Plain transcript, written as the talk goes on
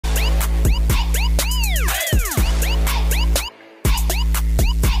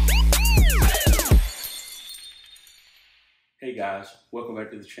guys, welcome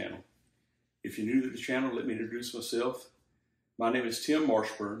back to the channel. If you're new to the channel, let me introduce myself. My name is Tim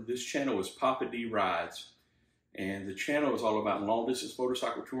Marshburn. This channel is Poppa-D Rides, and the channel is all about long distance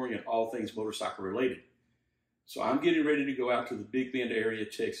motorcycle touring and all things motorcycle related. So I'm getting ready to go out to the Big Bend area,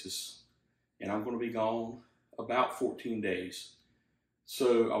 Texas, and I'm going to be gone about 14 days.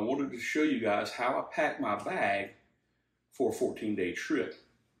 So I wanted to show you guys how I pack my bag for a 14-day trip.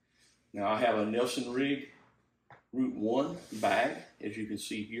 Now I have a Nelson Rig Route 1 bag, as you can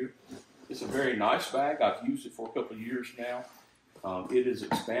see here. It's a very nice bag. I've used it for a couple of years now. It is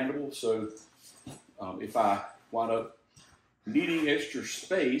expandable, so if I wind up needing extra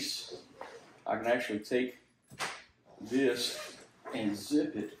space, I can actually take this and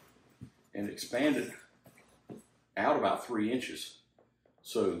zip it and expand it out about 3 inches.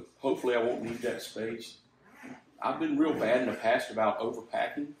 So hopefully I won't need that space. I've been real bad in the past about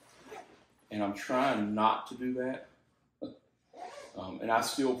overpacking, and I'm trying not to do that. And I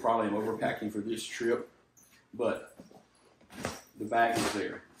still probably am overpacking for this trip, but the bag is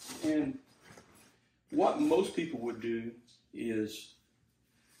there. And what most people would do is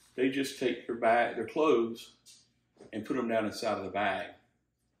they just take their clothes and put them down inside of the bag.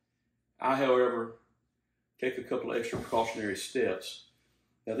 I, however, take a couple of extra precautionary steps.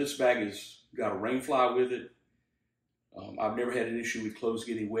 Now this bag has got a rain fly with it. I've never had an issue with clothes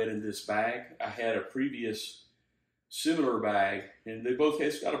getting wet in this bag. I had a previous similar bag, and they both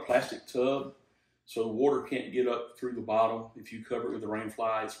have got a plastic tub, so the water can't get up through the bottom. If you cover it with a rain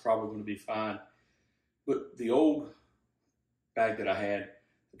fly, it's probably going to be fine. But the old bag that I had,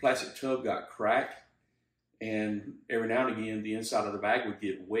 the plastic tub got cracked, and every now and again the inside of the bag would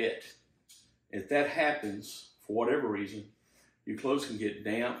get wet. If that happens, for whatever reason, your clothes can get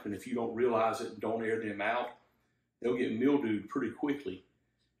damp, and if you don't realize it and don't air them out, they'll get mildewed pretty quickly.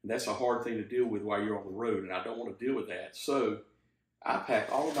 And that's a hard thing to deal with while you're on the road, and I don't want to deal with that. So I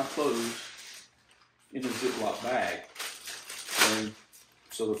pack all of my clothes in a Ziploc bag. And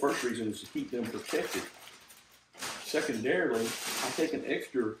so the first reason is to keep them protected. Secondarily, I take an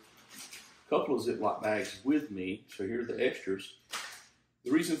extra couple of Ziploc bags with me. So here are the extras.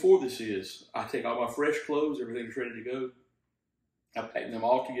 The reason for this is I take all my fresh clothes, everything's ready to go. I pack them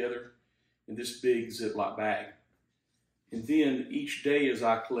all together in this big Ziploc bag. And then each day as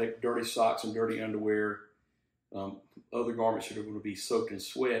I collect dirty socks and dirty underwear, other garments that are going to be soaked in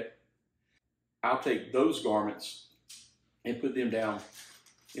sweat, I'll take those garments and put them down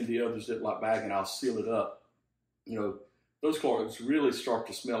in the other Ziploc bag, and I'll seal it up. You know, those clothes really start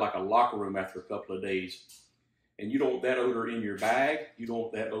to smell like a locker room after a couple of days. And you don't want that odor in your bag. You don't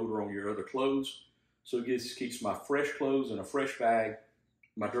want that odor on your other clothes. So it just keeps my fresh clothes in a fresh bag,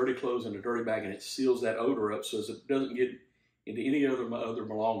 my dirty clothes in a dirty bag, and it seals that odor up so it doesn't get into any other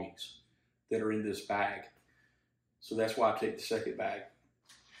belongings that are in this bag. So that's why I take the second bag.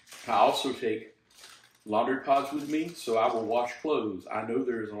 I also take laundry pods with me, so I will wash clothes. I know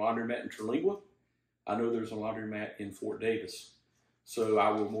there's a laundromat in Terlingua. I know there's a laundromat in Fort Davis. So I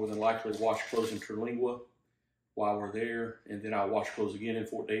will more than likely wash clothes in Terlingua while we're there, and then I'll wash clothes again in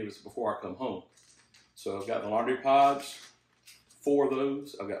Fort Davis before I come home. So I've got the laundry pods, 4 of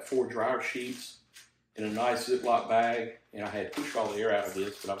those. I've got 4 dryer sheets in a nice Ziploc bag, and I had pushed all the air out of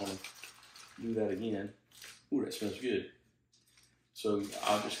this, but I want to do that again. Ooh, that smells good. So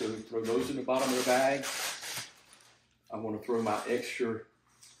I'll just go throw those in the bottom of the bag. I'm going to throw my extra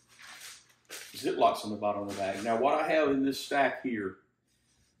Ziplocs in the bottom of the bag. Now what I have in this stack here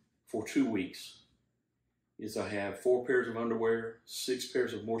for 2 weeks is I have 4 pairs of underwear, 6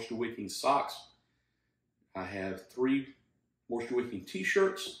 pairs of moisture wicking socks. I have 3 moisture wicking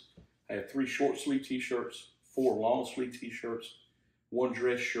t-shirts. I have 3 short sleeve t-shirts, 4 long sleeve t-shirts, 1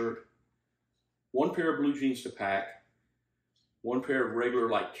 dress shirt, 1 pair of blue jeans to pack, 1 pair of regular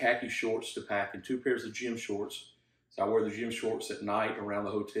like khaki shorts to pack, and 2 pairs of gym shorts. So I wear the gym shorts at night around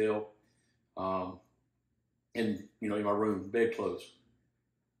the hotel, and you know, in my room, bed clothes.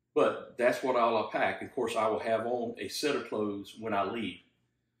 But that's what I'll pack. Of course, I will have on a set of clothes when I leave.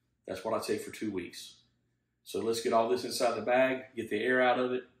 That's what I take for 2 weeks. So let's get all this inside the bag, get the air out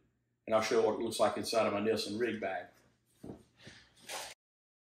of it, and I'll show you what it looks like inside of my Nelson Rig bag.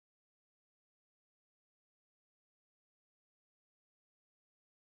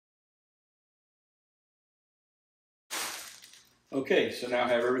 Okay, so now I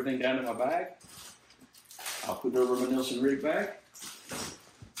have everything down in my bag. I'll put it over my Nelson Rig bag.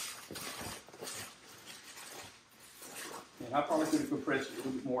 And I probably could have compressed a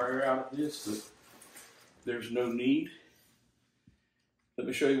little bit more air out of this, but there's no need. Let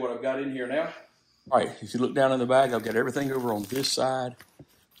me show you what I've got in here now. All right, if you look down in the bag, I've got everything over on this side.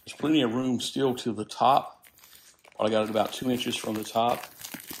 There's plenty of room still to the top All I got it about 2 inches from the top.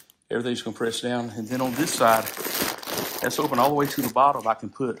 Everything's compressed down. And then on this side, that's open all the way to the bottom. I can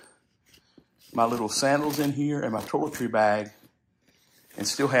put my little sandals in here and my toiletry bag and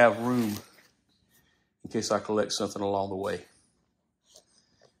still have room in case I collect something along the way.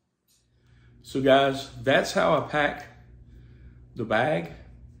 So guys, that's how I pack the bag.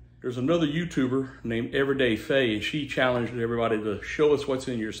 There's another YouTuber named Everyday Faye, and she challenged everybody to show us what's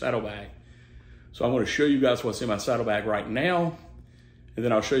in your saddlebag. So I'm going to show you guys what's in my saddlebag right now, and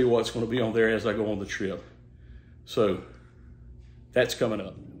then I'll show you what's going to be on there as I go on the trip. So that's coming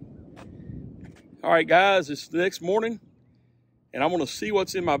up. All right, guys, it's the next morning, and I'm going to see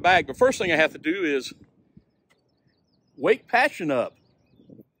what's in my bag. The first thing I have to do is wake Passion up.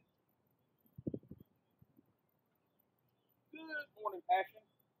 Good morning, Passion.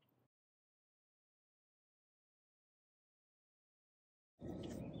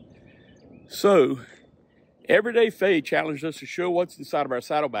 So, Everyday Faye challenged us to show what's inside of our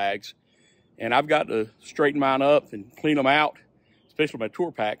saddlebags, and I've got to straighten mine up and clean them out, especially my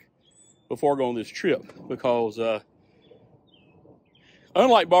tour pack, before I go on this trip, because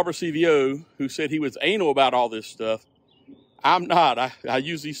unlike Barbara CVO, who said he was anal about all this stuff, I'm not. I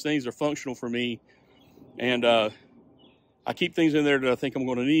use these things, they're functional for me, and I keep things in there that I think I'm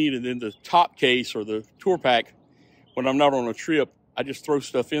going to need, and then the top case or the tour pack, when I'm not on a trip, I just throw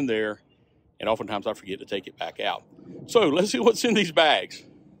stuff in there, and oftentimes I forget to take it back out. So let's see what's in these bags.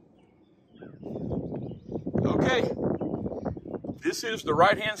 Okay, this is the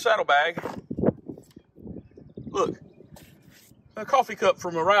right-hand saddlebag. Look, a coffee cup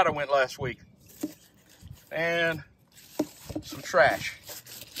from a ride I went last week, and some trash.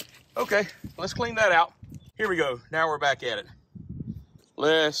 Okay, let's clean that out. Here we go, now we're back at it.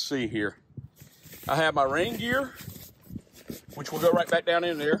 Let's see here. I have my rain gear, which will go right back down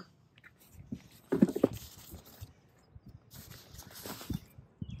in there.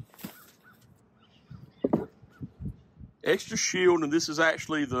 Extra shield, and this is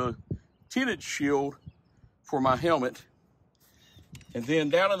actually the tinted shield for my helmet. And then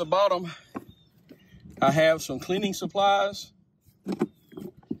down at the bottom, I have some cleaning supplies.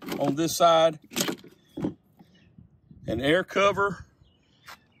 On this side, an air cover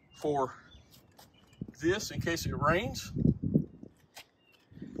for this in case it rains.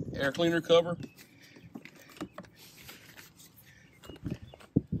 Air cleaner cover.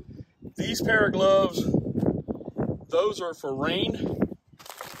 These pair of gloves, those are for rain.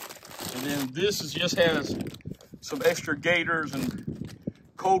 And then this just has some extra gaiters and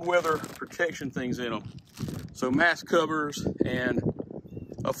cold weather protection things in them. So mask covers and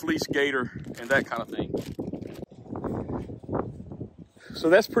a fleece gaiter and that kind of thing. So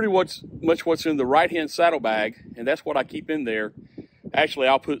that's pretty much what's in the right-hand saddlebag, and that's what I keep in there. Actually,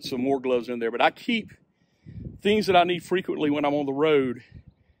 I'll put some more gloves in there, but I keep things that I need frequently when I'm on the road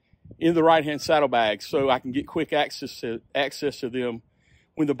in the right-hand saddlebag so I can get quick access to them.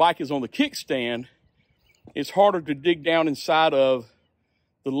 When the bike is on the kickstand, it's harder to dig down inside of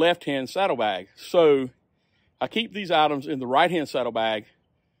the left-hand saddlebag. So I keep these items in the right-hand saddlebag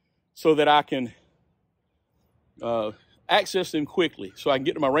so that I can access them quickly. So I can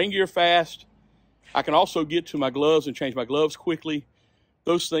get to my rain gear fast. I can also get to my gloves and change my gloves quickly.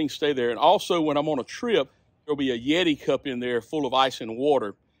 Those things stay there. And also when I'm on a trip, there'll be a Yeti cup in there full of ice and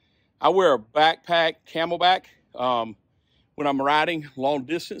water. I wear a backpack, camelback, when I'm riding long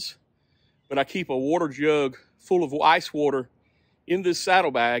distance, but I keep a water jug full of ice water in this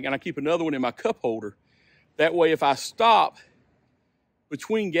saddlebag, and I keep another one in my cup holder. That way, if I stop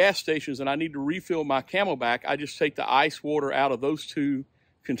between gas stations and I need to refill my camelback, I just take the ice water out of those two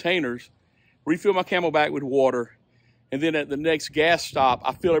containers, refill my camelback with water, and then at the next gas stop,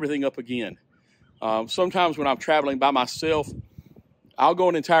 I fill everything up again. Sometimes when I'm traveling by myself, I'll go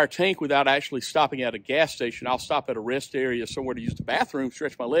an entire tank without actually stopping at a gas station. I'll stop at a rest area somewhere to use the bathroom,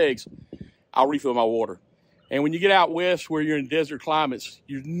 stretch my legs. I'll refill my water. And when you get out west where you're in desert climates,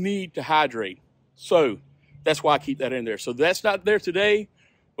 you need to hydrate. So that's why I keep that in there. So that's not there today,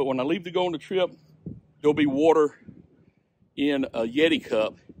 but when I leave to go on the trip, there'll be water in a Yeti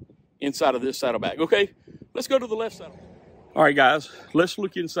cup inside of this saddlebag. Okay, let's go to the left saddlebag. All right, guys, let's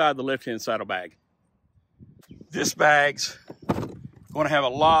look inside the left-hand saddlebag. This bag's going to have a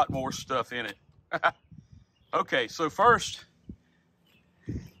lot more stuff in it. Okay, so first,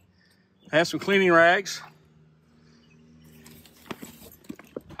 I have some cleaning rags.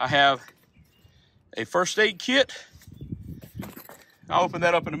 I have a first aid kit. I'll open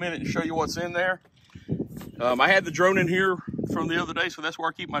that up in a minute and show you what's in there. I had the drone in here from the other day, so that's where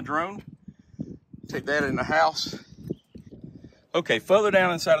I keep my drone. Take that in the house. Okay, further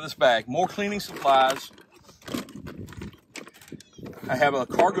down inside of this bag, more cleaning supplies. I have a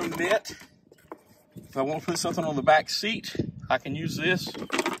cargo net. If I want to put something on the back seat, I can use this.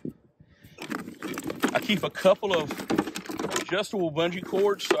 I keep a couple of adjustable bungee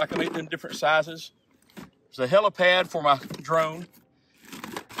cords so I can make them different sizes. There's a helipad for my drone.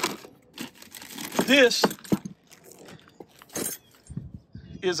 This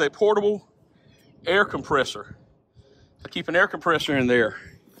is a portable air compressor. I keep an air compressor in there.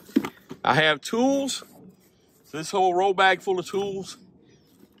 I have tools, this whole roll bag full of tools,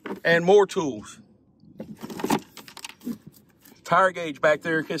 and more tools. Tire gauge back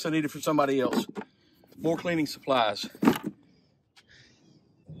there in case I need it for somebody else. More cleaning supplies.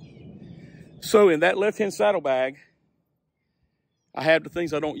 So in that left-hand saddlebag, I have the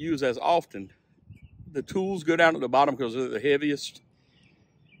things I don't use as often. The tools go down at the bottom because they're the heaviest.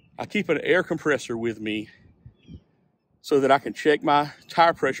 I keep an air compressor with me so that I can check my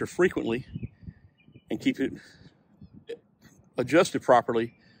tire pressure frequently and keep it adjusted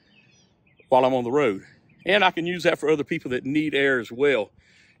properly while I'm on the road. And I can use that for other people that need air as well.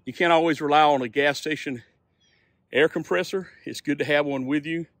 You can't always rely on a gas station air compressor. It's good to have one with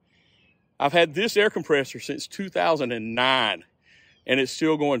you. I've had this air compressor since 2009 and it's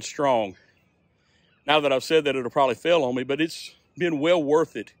still going strong. Now that I've said that, it'll probably fail on me, but it's been well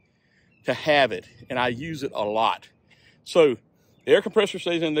worth it to have it, and I use it a lot. So the air compressor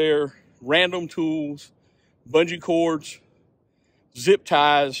stays in there, random tools, bungee cords, zip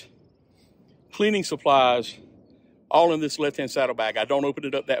ties, cleaning supplies, all in this left-hand saddlebag. I don't open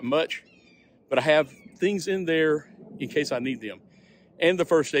it up that much, but I have things in there in case I need them. And the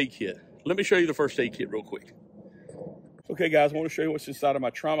first aid kit. Let me show you the first aid kit real quick. Okay guys, I want to show you what's inside of my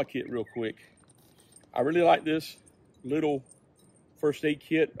trauma kit real quick. I really like this little first aid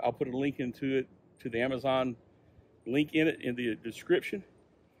kit. I'll put a link into it, to the Amazon link in it in the description.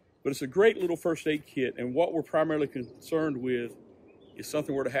 But it's a great little first aid kit, and what we're primarily concerned with is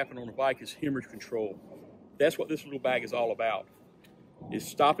something were to happen on a bike is hemorrhage control. That's what this little bag is all about, is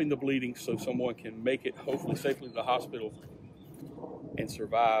stopping the bleeding so someone can make it hopefully safely to the hospital and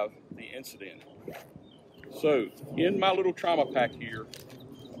survive the incident. So in my little trauma pack here,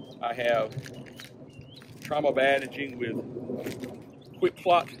 I have trauma bandaging with quick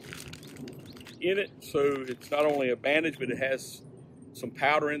clot in it. So it's not only a bandage, but it has some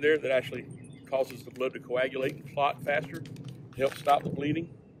powder in there that actually causes the blood to coagulate and clot faster to help stop the bleeding.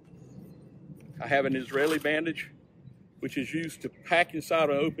 I have an Israeli bandage, which is used to pack inside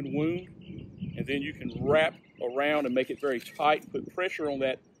an open wound, and then you can wrap around and make it very tight, put pressure on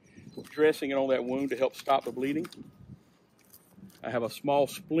that dressing and on that wound to help stop the bleeding. I have a small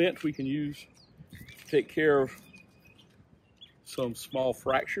splint we can use to take care of some small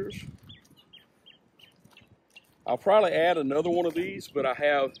fractures. I'll probably add another one of these, but I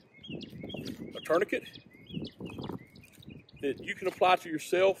have a tourniquet that you can apply to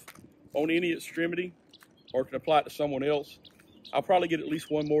yourself on any extremity or can apply it to someone else. I'll probably get at least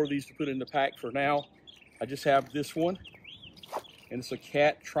one more of these to put in the pack for now. I just have this one, and it's a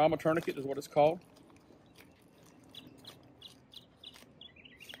cat trauma tourniquet is what it's called.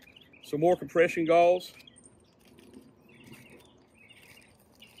 Some more compression gauze.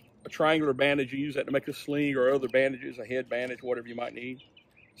 A triangular bandage, you use that to make a sling or other bandages, a head bandage, whatever you might need.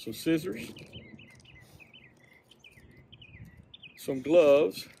 Some scissors. Some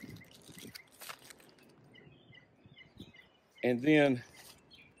gloves. And then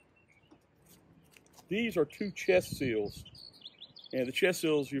these are 2 chest seals. And the chest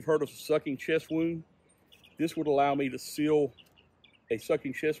seals, you've heard of a sucking chest wound. This would allow me to seal a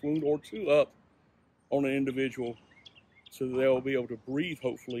sucking chest wound or 2 up on an individual so that they'll be able to breathe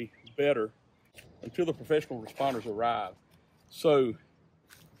hopefully better until the professional responders arrive. So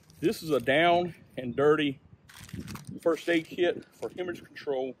this is a down and dirty first aid kit for hemorrhage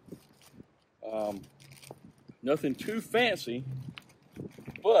control. Nothing too fancy,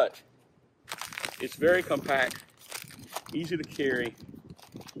 but it's very compact, easy to carry,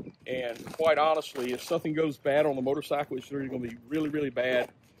 and quite honestly, if something goes bad on the motorcycle, it's either going to be really, really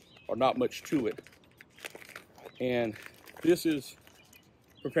bad or not much to it. And this is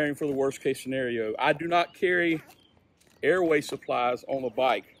preparing for the worst case scenario. I do not carry airway supplies on the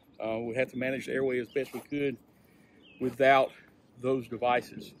bike. We had to manage the airway as best we could without those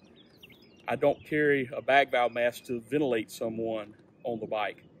devices. I don't carry a bag valve mask to ventilate someone on the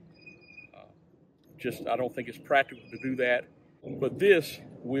bike. I don't think it's practical to do that. But this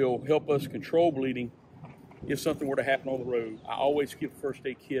will help us control bleeding if something were to happen on the road. I always keep a first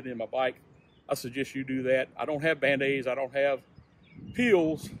aid kit in my bike. I suggest you do that. I don't have Band-Aids. I don't have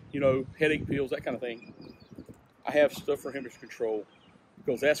pills, headache pills, that kind of thing. I have stuff for hemorrhage control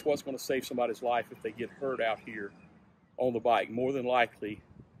because that's what's going to save somebody's life if they get hurt out here on the bike. More than likely,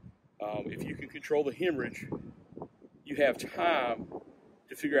 if you can control the hemorrhage, you have time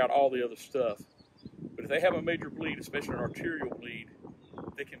to figure out all the other stuff. But if they have a major bleed, especially an arterial bleed,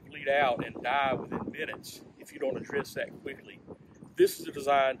 they can bleed out and die within minutes if you don't address that quickly. This is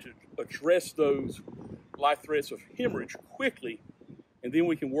designed to address those life threats of hemorrhage quickly, and then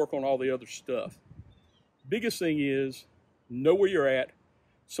we can work on all the other stuff. Biggest thing is, know where you're at.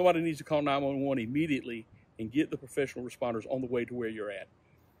 Somebody needs to call 911 immediately and get the professional responders on the way to where you're at.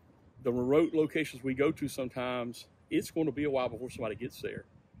 The remote locations we go to sometimes, it's going to be a while before somebody gets there.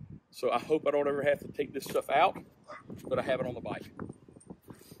 So I hope I don't ever have to take this stuff out, but I have it on the bike.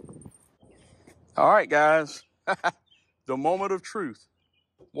 All right, guys, the moment of truth.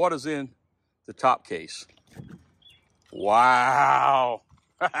 What is in the top case? Wow.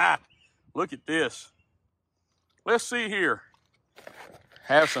 Look at this. Let's see here.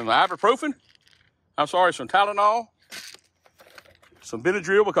 Have some ibuprofen. Some Tylenol. Some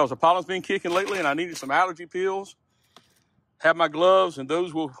Benadryl because the pollen's been kicking lately and I needed some allergy pills. Have my gloves, and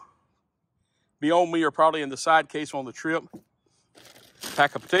those will be on me or probably in the side case on the trip.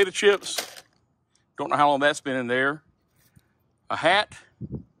 Pack of potato chips. Don't know how long that's been in there. A hat.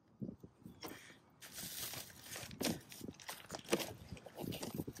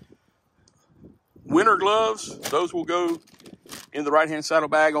 Winter gloves. Those will go in the right-hand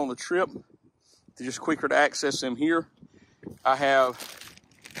saddlebag on the trip. It's just quicker to access them here. I have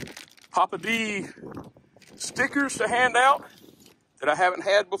Poppa-D stickers to hand out that I haven't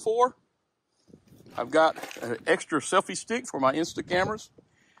had before. I've got an extra selfie stick for my Insta cameras,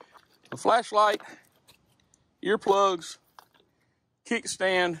 a flashlight, earplugs,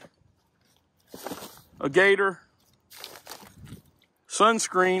 kickstand, a gator,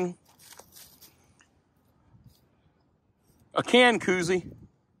 sunscreen, a can koozie,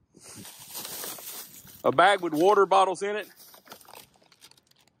 a bag with water bottles in it,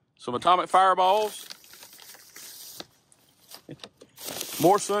 some atomic fireballs,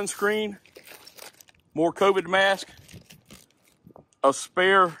 more sunscreen, more COVID mask, a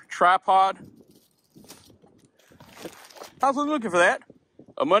spare tripod. I was looking for that.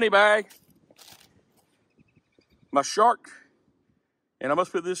 A money bag, my shark, and I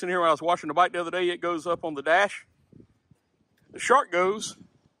must put this in here when I was washing the bike the other day. It goes up on the dash. The shark goes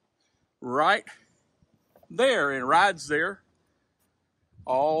right there and rides there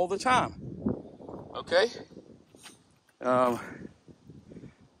all the time. Okay.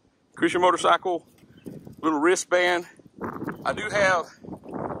 Christian Motorcycle little wristband. I do have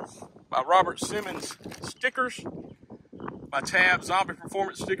my Robert Simmons stickers, my Tab Zombie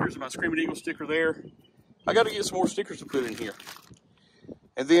Performance stickers, and my Screaming Eagle sticker there. I got to get some more stickers to put in here.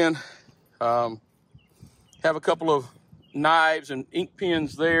 And then have a couple of knives and ink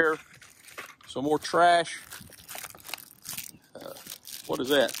pens there. Some more trash. What is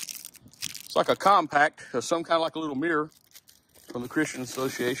that? It's like a compact, some kind of like a little mirror from the Christian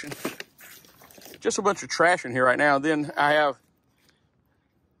Association. Just a bunch of trash in here right now. Then I have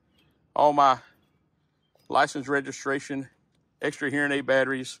all my license registration, extra hearing aid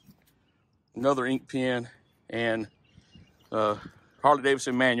batteries, another ink pen, and Harley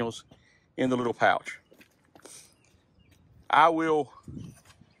Davidson manuals in the little pouch. I will,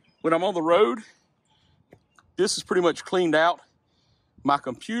 when I'm on the road, this is pretty much cleaned out. My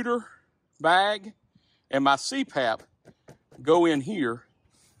computer bag and my CPAP go in here.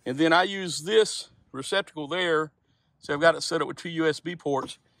 And then I use this receptacle there. So I've got it set up with 2 USB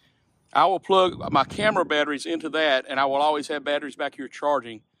ports. I will plug my camera batteries into that, and I will always have batteries back here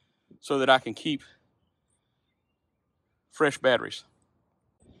charging so that I can keep fresh batteries.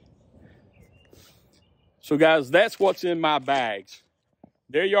 So guys, that's what's in my bags.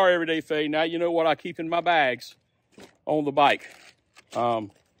 There you are, Everyday Faye. Now you know what I keep in my bags on the bike.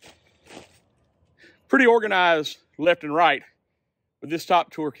 Pretty organized left and right, but this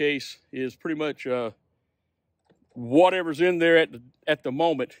top tour case is pretty much whatever's in there at the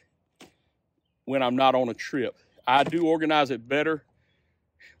moment when I'm not on a trip. I do organize it better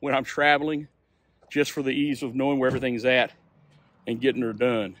when I'm traveling, just for the ease of knowing where everything's at and getting her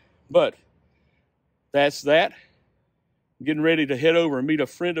done. But that's that. I'm getting ready to head over and meet a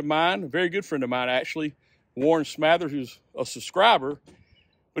friend of mine, a very good friend of mine actually, Warren Smathers, who's a subscriber,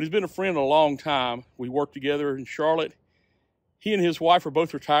 but he's been a friend a long time. We worked together in Charlotte. He and his wife are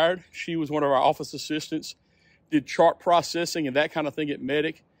both retired. She was one of our office assistants, did chart processing and that kind of thing at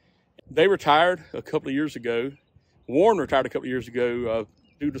Medic. They retired a couple of years ago. Warren retired a couple of years ago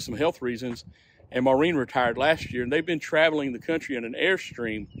due to some health reasons, and Maureen retired last year, and they've been traveling the country in an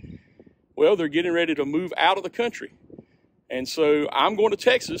Airstream. Well, they're getting ready to move out of the country, And so I'm going to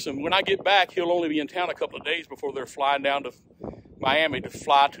Texas, and when I get back, he'll only be in town a couple of days before they're flying down to Miami to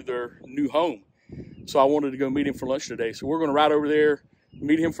fly to their new home. So I wanted to go meet him for lunch today. So we're going to ride over there,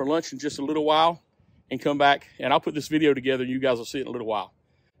 meet him for lunch in just a little while, and come back. And I'll put this video together, and you guys will see it in a little while.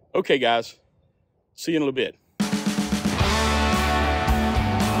 Okay, guys. See you in a little bit.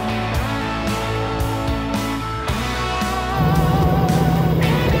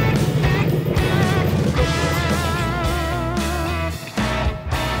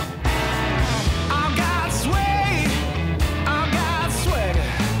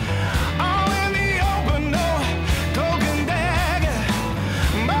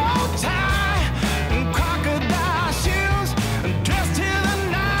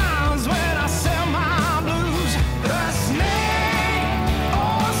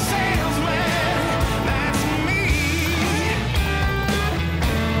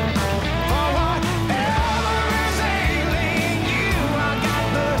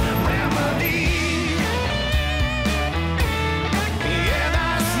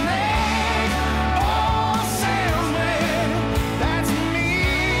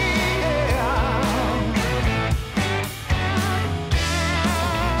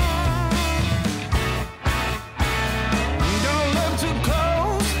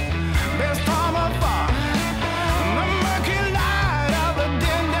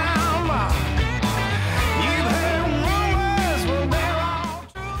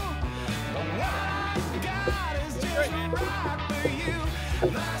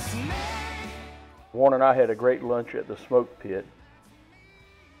 Warren and I had a great lunch at the smoke pit.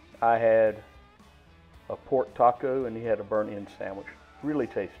 I had a pork taco and he had a burnt-end sandwich. Really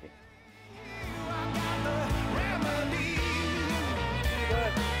tasty.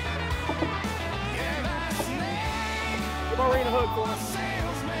 Give Maureen a hug for us.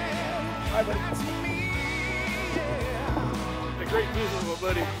 Hi, buddy. A great visit with my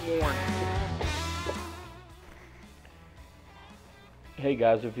buddy Warren. Hey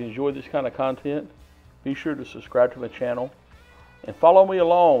guys, if you enjoy this kind of content, be sure to subscribe to my channel and follow me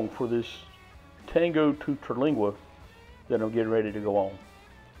along for this Tango to Terlingua that I'm getting ready to go on.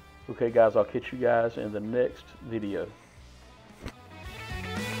 Okay guys, I'll catch you guys in the next video.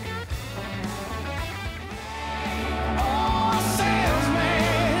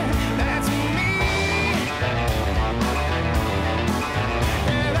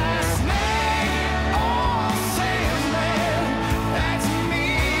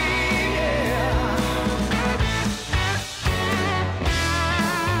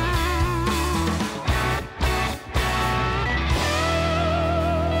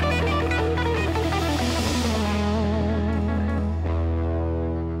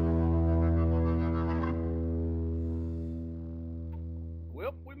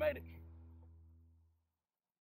 Well, we made it.